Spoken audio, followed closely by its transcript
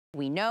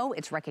We know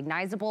it's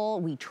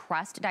recognizable. We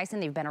trust Dyson.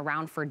 They've been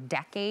around for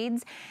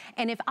decades.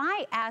 And if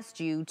I asked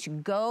you to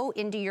go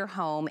into your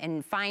home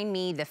and find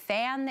me the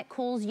fan that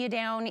cools you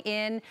down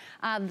in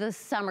the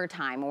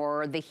summertime,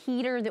 or the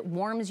heater that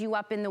warms you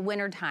up in the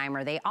wintertime,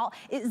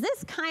 is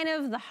this kind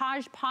of the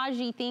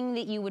hodgepodgey thing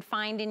that you would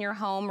find in your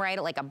home, right?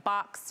 Like a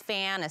box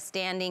fan, a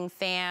standing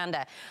fan,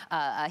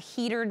 a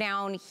heater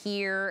down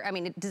here. I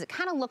mean, does it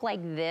kind of look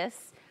like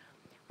this?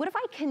 What if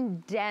I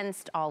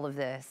condensed all of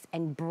this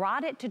and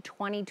brought it to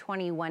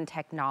 2021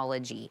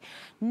 technology?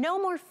 No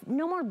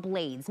more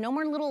blades, no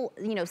more little,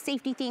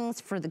 safety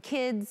things for the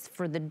kids,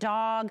 for the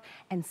dog,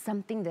 and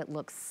something that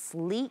looks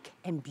sleek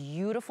and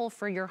beautiful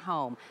for your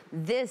home.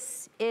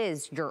 This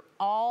is your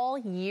all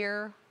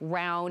year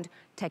round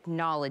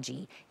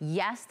technology.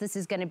 Yes, this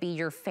is gonna be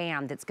your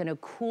fan that's gonna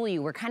cool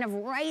you. We're kind of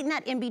right in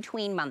that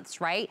in-between months,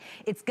 right?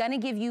 It's gonna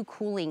give you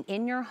cooling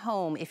in your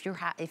home if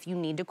you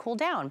need to cool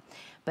down.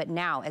 But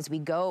now, as we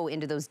go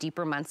into those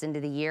deeper months into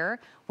the year,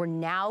 we're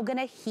now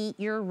gonna heat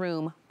your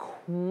room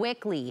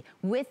quickly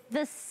with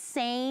the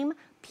same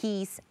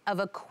piece of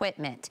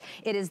equipment.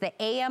 It is the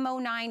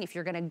AM09. If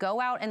you're gonna go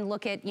out and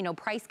look at,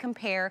 price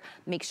compare,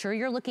 make sure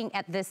you're looking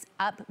at this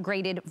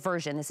upgraded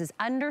version. This is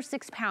under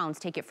 6 pounds.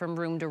 Take it from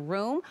room to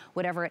room,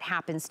 whatever it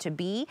happens to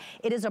be.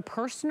 It is a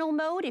personal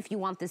mode. If you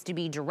want this to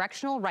be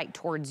directional right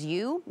towards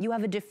you, you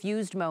have a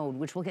diffused mode,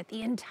 which will get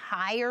the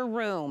entire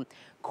room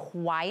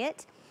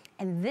quiet.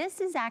 And this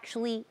is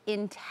actually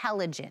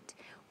intelligent.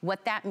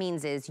 What that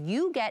means is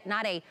you get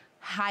not a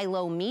high,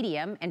 low,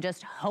 medium and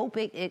just hope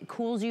it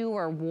cools you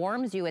or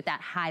warms you at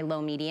that high,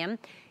 low, medium.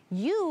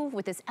 You,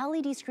 with this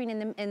LED screen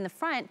in the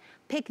front,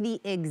 pick the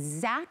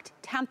exact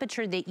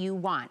temperature that you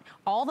want,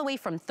 all the way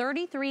from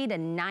 33 to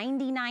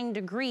 99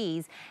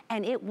 degrees,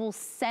 and it will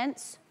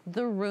sense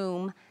the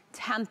room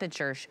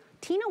temperatures.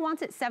 Tina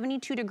wants it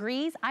 72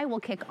 degrees. I will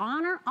kick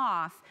on or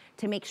off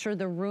to make sure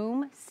the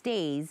room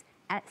stays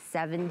at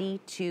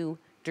 72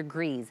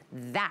 degrees.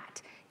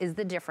 That is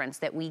the difference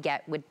that we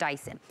get with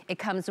Dyson. It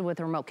comes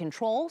with a remote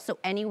control, so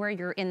anywhere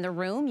you're in the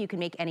room, you can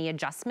make any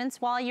adjustments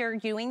while you're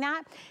doing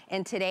that.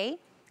 And today,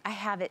 I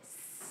have it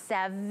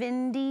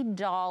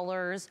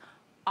 $70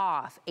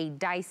 off a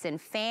Dyson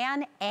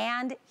fan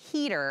and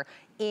heater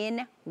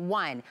in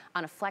one.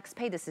 On a flex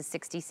pay, this is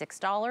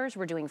 $66.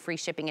 We're doing free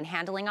shipping and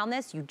handling on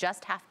this. You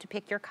just have to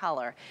pick your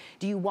color.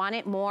 Do you want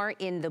it more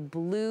in the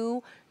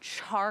blue,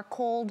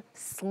 charcoal,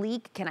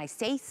 sleek? Can I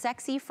say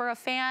sexy for a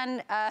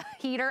fan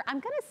heater? I'm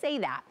gonna say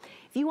that.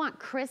 If you want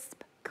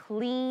crisp,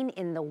 clean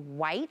in the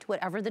white,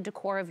 whatever the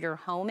decor of your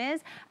home is.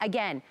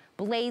 Again,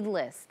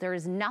 bladeless.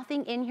 There's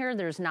nothing in here.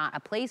 There's not a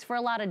place for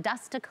a lot of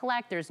dust to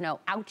collect. There's no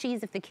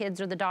ouchies if the kids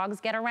or the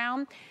dogs get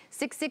around.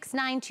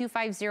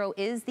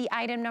 669250 is the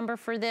item number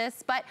for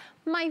this, but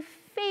my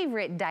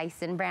favorite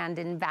Dyson brand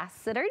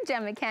ambassador,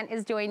 Gemma Kent,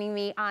 is joining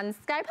me on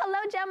Skype. Hello,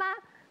 Gemma.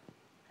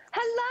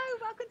 Hello,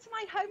 welcome to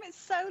my home. It's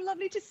so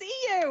lovely to see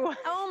you.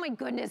 Oh my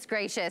goodness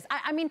gracious.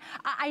 I mean,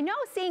 I know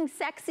saying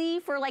sexy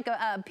for like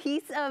a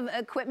piece of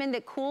equipment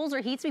that cools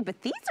or heats me,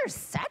 but these are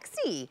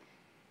sexy.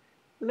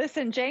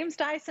 Listen, James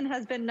Dyson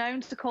has been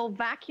known to call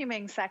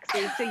vacuuming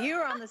sexy, so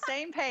you're on the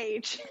same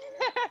page.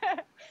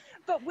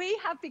 But we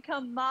have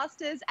become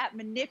masters at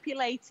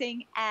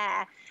manipulating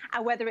air,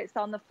 whether it's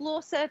on the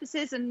floor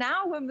surfaces, and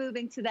now we're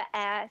moving to the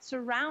air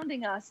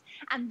surrounding us.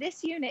 And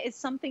this unit is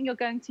something you're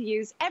going to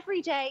use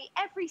every day,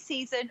 every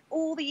season,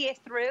 all the year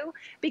through,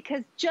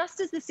 because just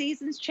as the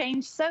seasons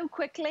change so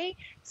quickly,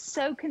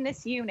 so can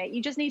this unit.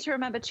 You just need to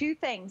remember two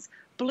things: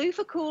 blue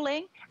for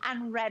cooling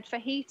and red for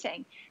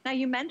heating. Now,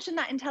 you mentioned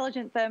that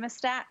intelligent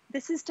thermostat.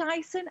 This is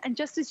Dyson, and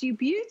just as you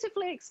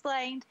beautifully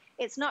explained,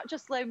 it's not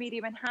just low,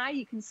 medium, and high.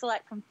 You can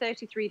select from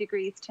 33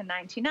 degrees to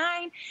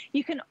 99.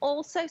 You can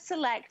also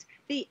select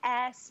the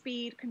air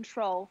speed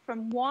control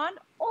from 1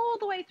 all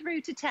the way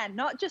through to 10,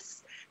 not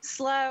just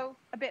slow,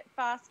 a bit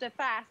faster,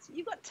 fast.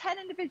 You've got 10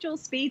 individual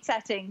speed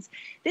settings.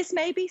 This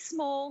may be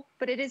small,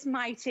 but it is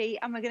mighty,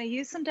 and we're going to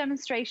use some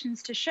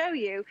demonstrations to show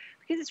you,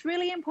 because it's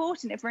really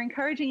important. If we're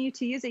encouraging you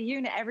to use a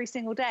unit every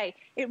single day,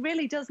 it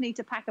really does need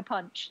to pack a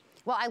punch.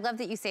 Well, I love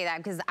that you say that,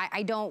 because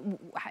I don't,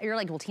 you're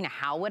like, well, Tina,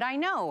 how would I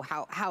know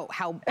how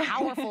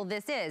powerful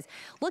this is?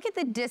 Look at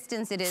the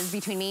distance it is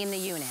between me and the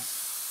unit.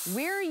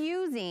 We're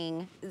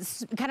using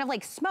kind of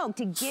like smoke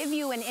to give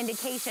you an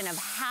indication of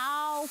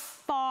how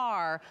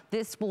far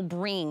this will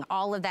bring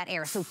all of that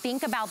air. So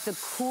think about the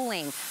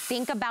cooling,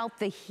 think about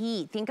the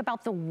heat, think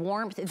about the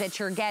warmth that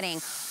you're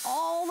getting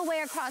all the way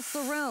across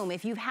the room.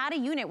 If you've had a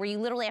unit where you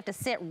literally have to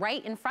sit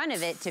right in front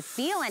of it to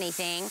feel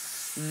anything,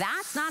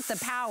 that's not the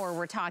power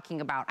we're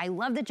talking about. I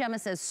love that Gemma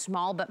says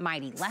small but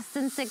mighty, less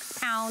than 6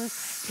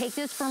 pounds. Take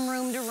this from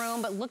room to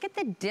room, but look at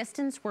the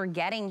distance we're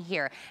getting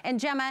here. And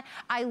Gemma,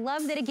 I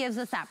love that it gives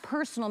us that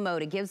personal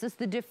mode. It gives us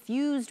the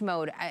diffused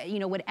mode.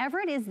 Whatever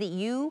it is that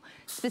you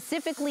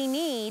specifically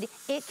need,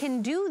 it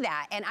can do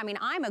that. And I mean,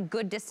 I'm a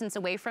good distance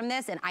away from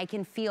this, and I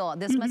can feel,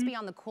 this must be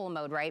on the cool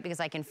mode, right? Because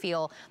I can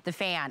feel the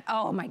fan.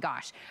 Oh my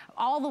gosh,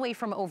 all the way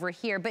from over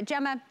here. But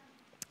Gemma,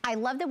 I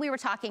love that we were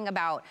talking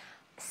about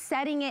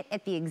setting it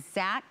at the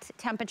exact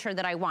temperature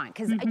that I want.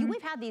 Because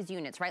we've had these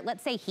units, right?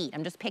 Let's say heat,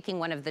 I'm just picking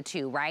one of the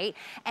two, right?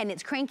 And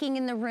it's cranking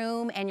in the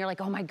room and you're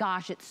like, oh my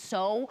gosh, it's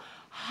so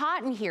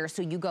hot in here.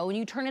 So you go and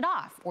you turn it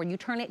off or you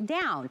turn it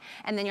down.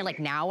 And then you're like,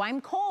 now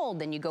I'm cold.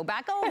 Then you go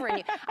back over.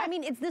 And I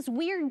mean, it's this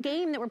weird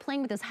game that we're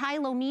playing with this high,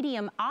 low,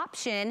 medium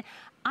option.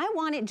 I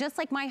want it just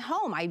like my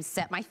home. I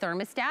set my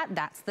thermostat.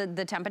 That's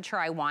the temperature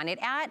I want it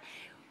at.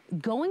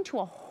 Going to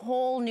a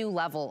whole new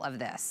level of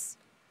this.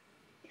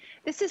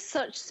 This is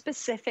such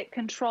specific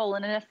control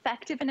in an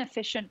effective and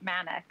efficient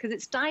manner because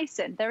it's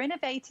Dyson. They're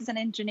innovators and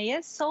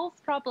engineers,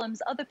 solve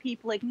problems other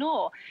people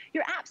ignore.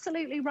 You're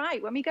absolutely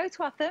right. When we go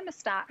to our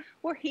thermostat,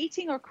 we're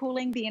heating or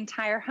cooling the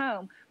entire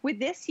home. With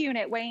this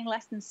unit weighing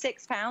less than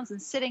 6 pounds and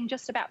sitting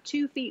just about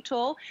 2 feet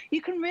tall,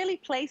 you can really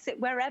place it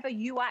wherever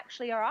you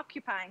actually are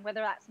occupying, whether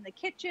that's in the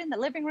kitchen, the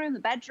living room, the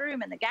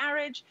bedroom, in the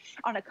garage,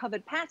 on a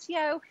covered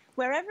patio.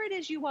 Wherever it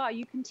is you are,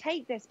 you can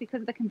take this because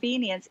of the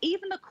convenience.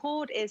 Even the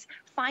cord is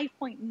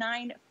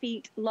 5.9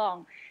 feet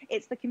long.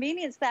 It's the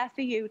convenience there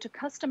for you to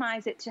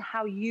customize it to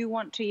how you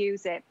want to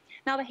use it.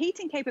 Now, the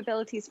heating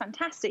capability is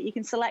fantastic. You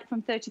can select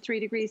from 33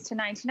 degrees to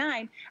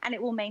 99, and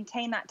it will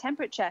maintain that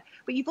temperature.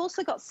 But you've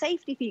also got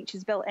safety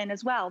features built in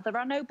as well. There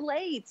are no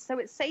blades, so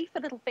it's safe for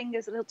little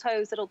fingers, little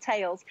toes, little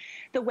tails.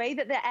 The way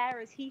that the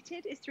air is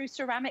heated is through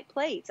ceramic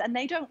plates, and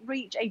they don't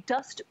reach a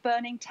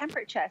dust-burning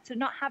temperature to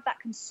not have that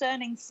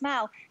concerning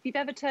smell. If you've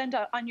ever turned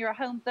on your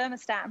home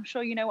thermostat, I'm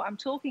sure you know what I'm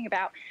talking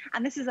about.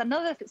 And this is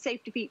another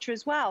safety feature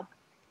as well.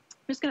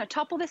 I'm just going to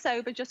topple this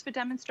over just for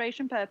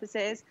demonstration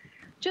purposes.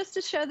 Just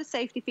to show the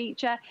safety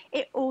feature,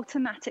 it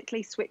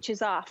automatically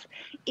switches off.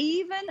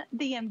 Even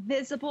the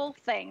invisible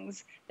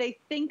things they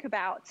think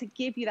about to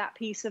give you that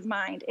peace of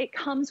mind. It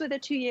comes with a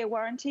 2-year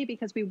warranty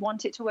because we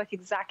want it to work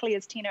exactly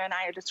as Tina and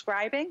I are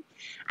describing.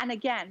 And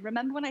again,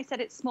 remember when I said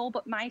it's small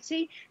but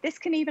mighty? This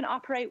can even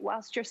operate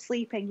whilst you're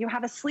sleeping. You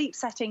have a sleep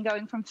setting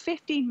going from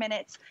 15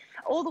 minutes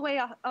all the way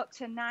up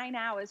to 9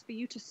 hours for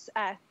you to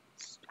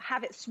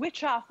have it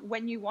switch off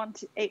when you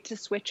want it to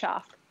switch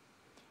off.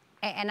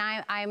 And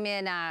I'm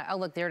in, oh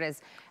look, there it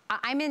is.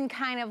 I'm in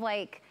kind of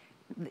like,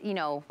 you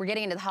know, we're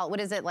getting into the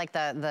what is it, like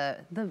the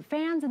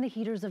fans and the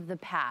heaters of the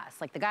past.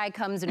 Like the guy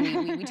comes and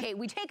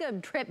we take a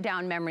trip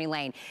down memory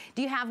lane.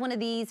 Do you have one of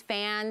these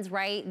fans,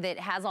 right, that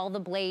has all the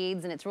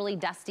blades and it's really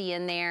dusty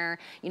in there?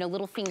 You know,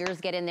 little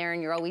fingers get in there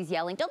and you're always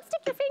yelling, don't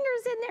stick your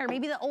fingers in there.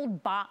 Maybe the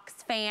old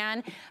box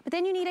fan. But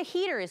then you need a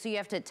heater, so you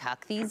have to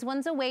tuck these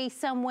ones away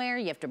somewhere.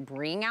 You have to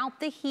bring out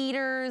the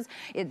heaters.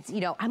 It's,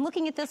 you know, I'm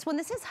looking at this one.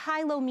 This is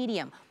high, low,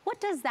 medium. What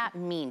does that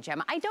mean,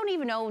 Gemma? I don't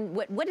even know,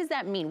 what does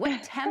that mean?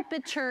 What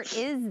temperature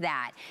is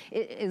that?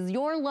 Is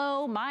your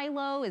low, my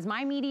low? Is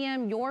my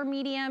medium, your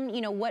medium?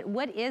 You know,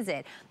 what is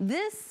it?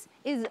 This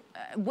is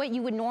what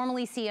you would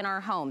normally see in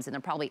our homes, and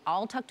they're probably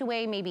all tucked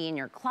away, maybe in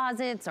your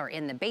closets or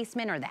in the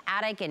basement or the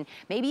attic, and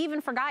maybe even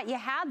forgot you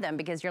had them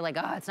because you're like,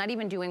 oh, it's not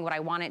even doing what I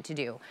want it to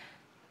do.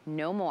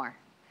 No more.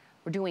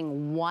 We're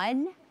doing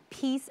one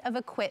piece of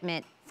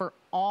equipment for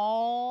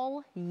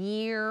all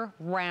year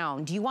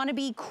round. Do you want to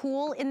be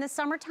cool in the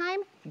summertime?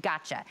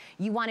 Gotcha.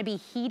 You want to be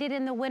heated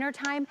in the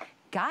wintertime?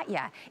 Got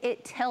ya.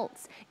 It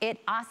tilts, it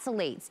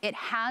oscillates, it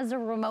has a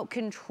remote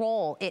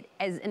control. It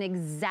is an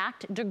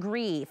exact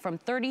degree from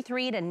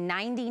 33 to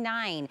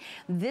 99.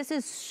 This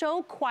is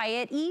so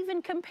quiet,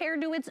 even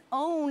compared to its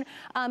own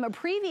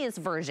previous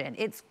version.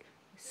 It's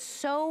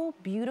so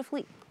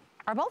beautifully,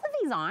 are both of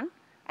these on?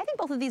 I think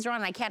both of these are on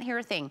and I can't hear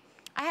a thing.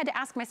 I had to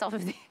ask myself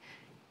if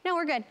no,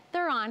 we're good,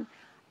 they're on.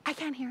 I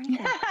can't hear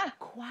anything.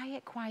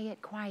 Quiet,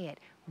 quiet, quiet.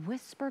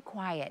 Whisper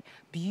quiet,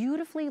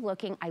 beautifully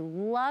looking. I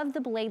love the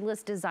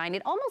bladeless design.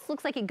 It almost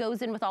looks like it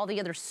goes in with all the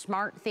other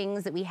smart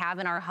things that we have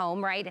in our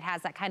home, right? It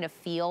has that kind of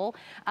feel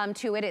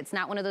to it. It's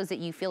not one of those that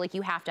you feel like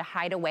you have to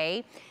hide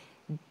away.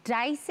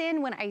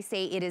 Dyson, when I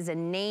say it is a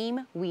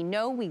name we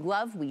know, we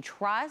love, we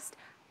trust,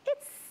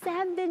 it's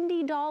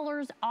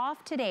 $70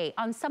 off today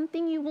on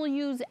something you will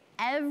use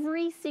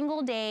every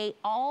single day,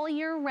 all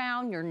year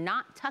round. You're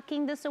not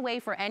tucking this away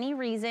for any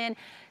reason.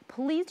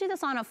 Please do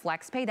this on a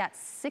flex pay. That's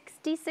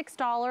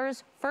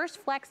 $66. First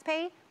flex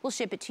pay, we'll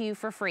ship it to you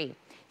for free.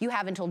 You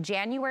have until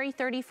January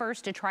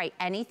 31st to try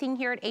anything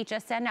here at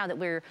HSN now that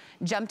we're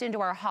jumped into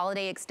our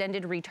holiday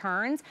extended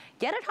returns.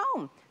 Get it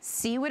home.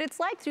 See what it's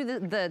like through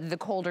the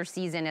colder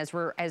season as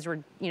we're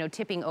you know,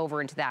 tipping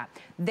over into that.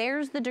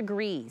 There's the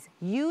degrees.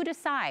 You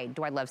decide,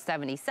 do I love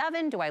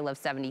 77? Do I love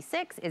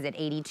 76? Is it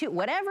 82?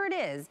 Whatever it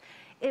is,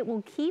 it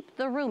will keep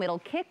the room. It'll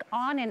kick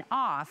on and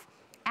off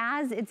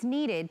as it's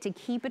needed to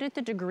keep it at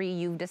the degree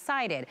you've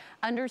decided.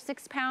 Under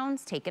 6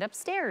 pounds, take it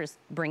upstairs.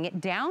 Bring it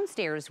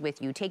downstairs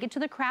with you. Take it to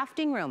the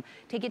crafting room.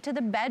 Take it to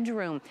the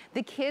bedroom,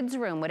 the kids'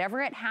 room,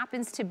 whatever it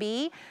happens to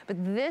be.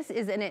 But this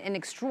is an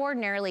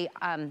extraordinarily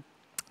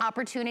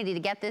opportunity to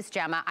get this,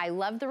 Gemma. I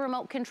love the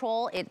remote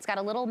control. It's got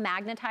a little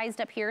magnetized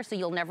up here, so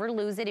you'll never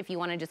lose it if you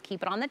want to just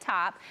keep it on the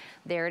top.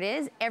 There it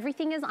is.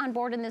 Everything is on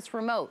board in this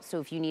remote. So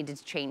if you need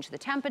to change the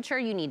temperature,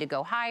 you need to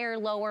go higher,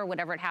 lower,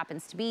 whatever it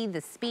happens to be, the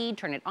speed,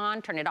 turn it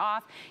on, turn it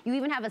off. You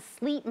even have a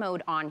sleep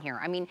mode on here.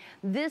 I mean,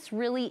 this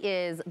really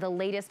is the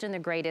latest and the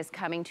greatest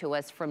coming to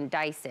us from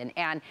Dyson.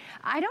 And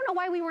I don't know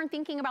why we weren't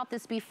thinking about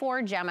this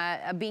before,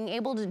 Gemma, being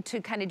able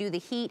to kind of do the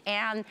heat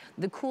and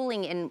the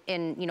cooling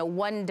in you know,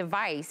 one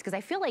device, because I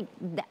feel like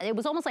it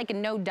was almost like a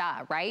no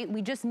duh, right?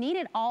 We just need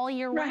it all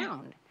year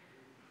round.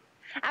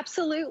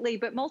 Absolutely,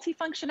 but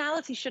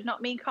multifunctionality should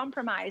not mean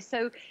compromise.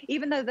 So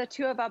even though the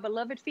two of our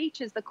beloved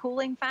features, the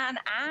cooling fan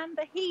and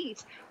the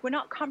heat, we're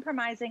not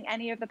compromising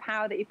any of the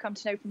power that you've come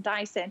to know from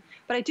Dyson.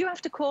 But I do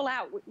have to call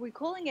out, we're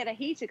calling it a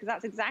heater because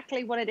that's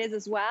exactly what it is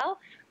as well.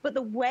 But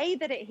the way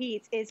that it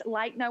heats is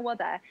like no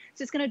other.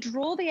 So it's going to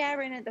draw the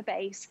air in at the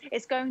base.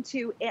 It's going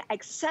to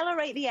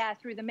accelerate the air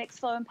through the mixed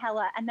flow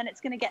impeller, and then it's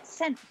going to get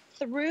sent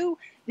through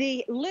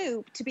the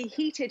loop to be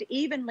heated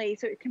evenly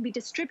so it can be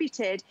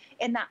distributed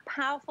in that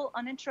powerful,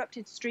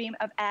 uninterrupted stream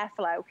of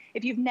airflow.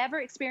 If you've never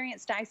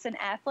experienced Dyson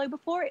airflow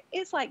before, it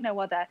is like no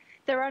other.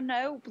 There are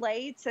no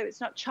blades, so it's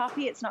not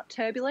choppy, it's not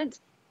turbulent.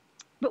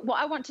 But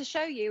what I want to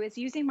show you is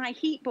using my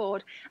heat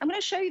board, I'm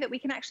going to show you that we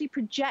can actually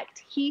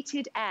project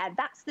heated air.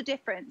 That's the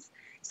difference.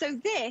 So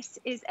this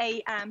is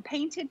a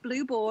painted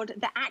blue board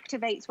that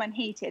activates when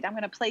heated. I'm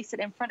going to place it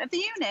in front of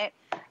the unit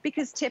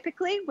because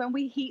typically when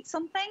we heat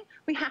something,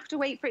 we have to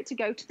wait for it to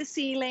go to the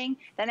ceiling.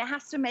 Then it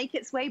has to make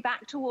its way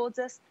back towards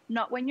us,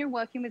 not when you're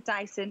working with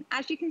Dyson.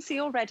 As you can see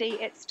already,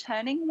 it's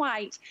turning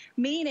white,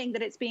 meaning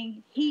that it's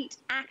being heat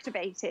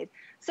activated.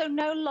 So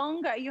no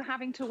longer are you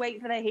having to wait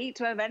for the heat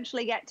to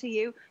eventually get to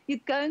you. You're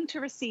going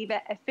to receive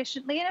it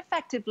efficiently and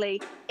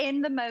effectively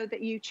in the mode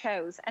that you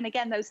chose. And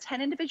again, those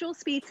 10 individual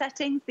speed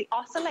settings, the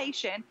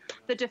oscillation,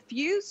 the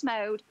diffuse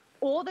mode,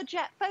 or the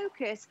jet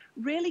focus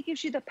really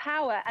gives you the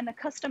power and the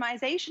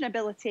customization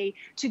ability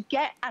to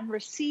get and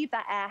receive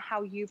that air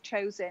how you've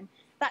chosen.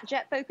 That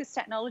jet focus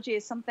technology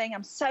is something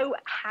I'm so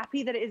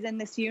happy that it is in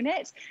this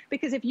unit,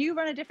 because if you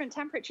run a different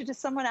temperature to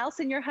someone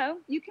else in your home,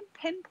 you can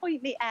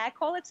pinpoint the air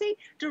quality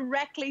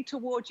directly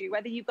towards you,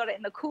 whether you've got it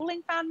in the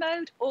cooling fan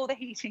mode or the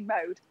heating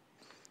mode.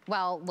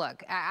 Well,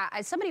 look,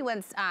 somebody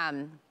once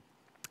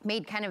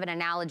made kind of an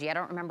analogy. I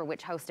don't remember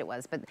which host it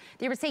was, but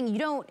they were saying you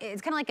don't,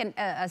 it's kind of like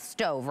a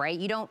stove, right?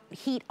 You don't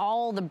heat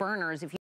all the burners if you